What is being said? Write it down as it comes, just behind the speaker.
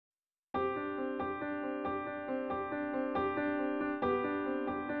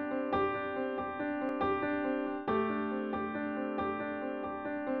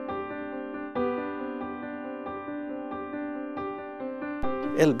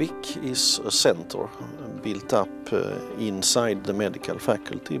LBIC is a center built up inside the medical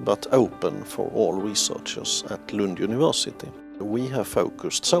faculty but open for all researchers at Lund University. We have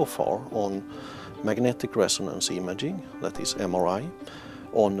focused so far on magnetic resonance imaging, that is MRI,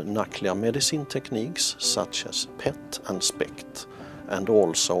 on nuclear medicine techniques such as PET and SPECT, and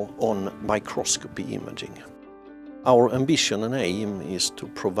also on microscopy imaging. Our ambition and aim is to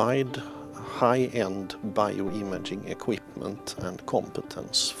provide high-end bioimaging equipment and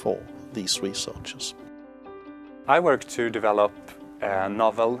competence for these researchers. I work to develop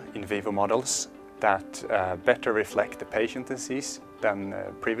novel in vivo models that better reflect the patient disease than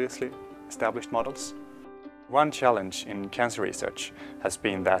previously established models. One challenge in cancer research has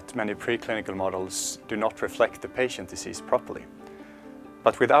been that many preclinical models do not reflect the patient disease properly.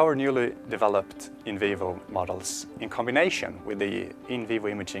 But with our newly developed in vivo models, in combination with the in vivo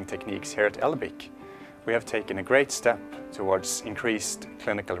imaging techniques here at LBIC, we have taken a great step towards increased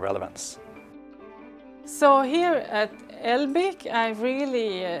clinical relevance. So here at LBIC, I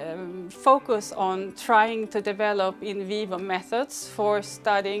really focus on trying to develop in vivo methods for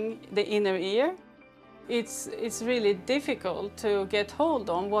studying the inner ear. It's really difficult to get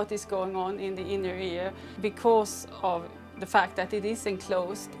hold on what is going on in the inner ear because of the fact that it is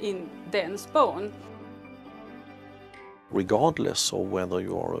enclosed in dense bone. Regardless of whether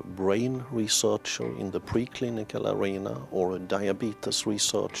you are a brain researcher in the preclinical arena or a diabetes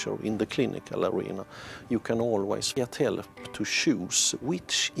researcher in the clinical arena, you can always get help to choose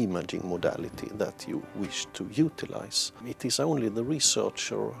which imaging modality that you wish to utilize. It is only the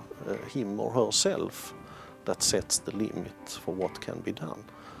researcher, him or herself, that sets the limit for what can be done.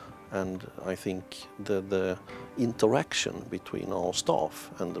 And I think the interaction between our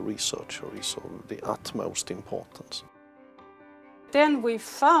staff and the researcher is of the utmost importance. Then we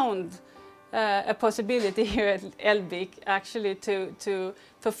found a possibility here at LBIC actually to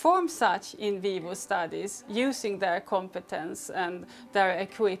perform such in vivo studies using their competence and their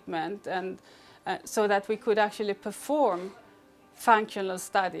equipment, and so that we could actually perform functional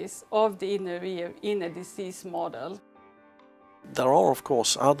studies of the inner ear in a disease model. There are of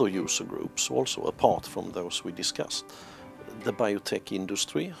course other user groups also apart from those we discussed. The biotech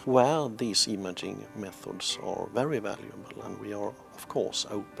industry, where these imaging methods are very valuable, and we are of course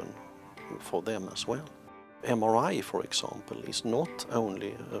open for them as well. MRI, for example, is not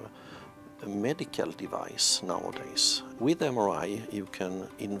only a medical device nowadays. With MRI you can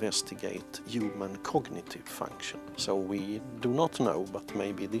investigate human cognitive function. So we do not know, but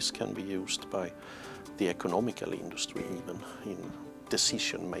maybe this can be used by the economical industry even in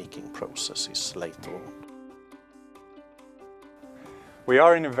decision-making processes later on. We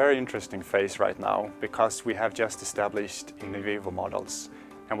are in a very interesting phase right now because we have just established in vivo models,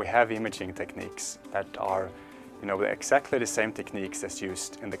 and we have imaging techniques that are, exactly the same techniques as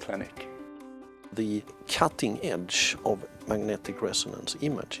used in the clinic. The cutting edge of magnetic resonance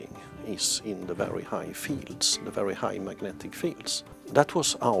imaging is in the very high fields, the very high magnetic fields. That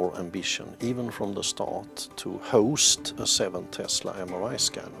was our ambition even from the start, to host a 7 Tesla MRI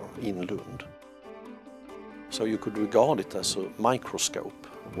scanner in Lund. So you could regard it as a microscope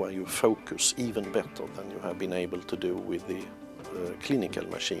where you focus even better than you have been able to do with the clinical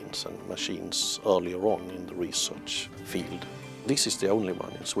machines and machines earlier on in the research field. This is the only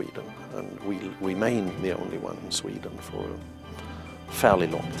one in Sweden, and will remain the only one in Sweden for a fairly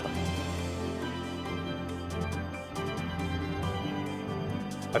long time.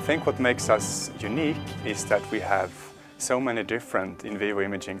 I think what makes us unique is that we have so many different in vivo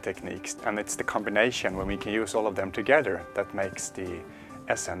imaging techniques, and it's the combination when we can use all of them together that makes the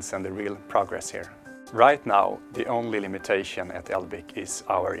essence and the real progress here. Right now, the only limitation at LBIC is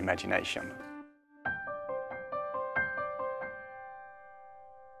our imagination.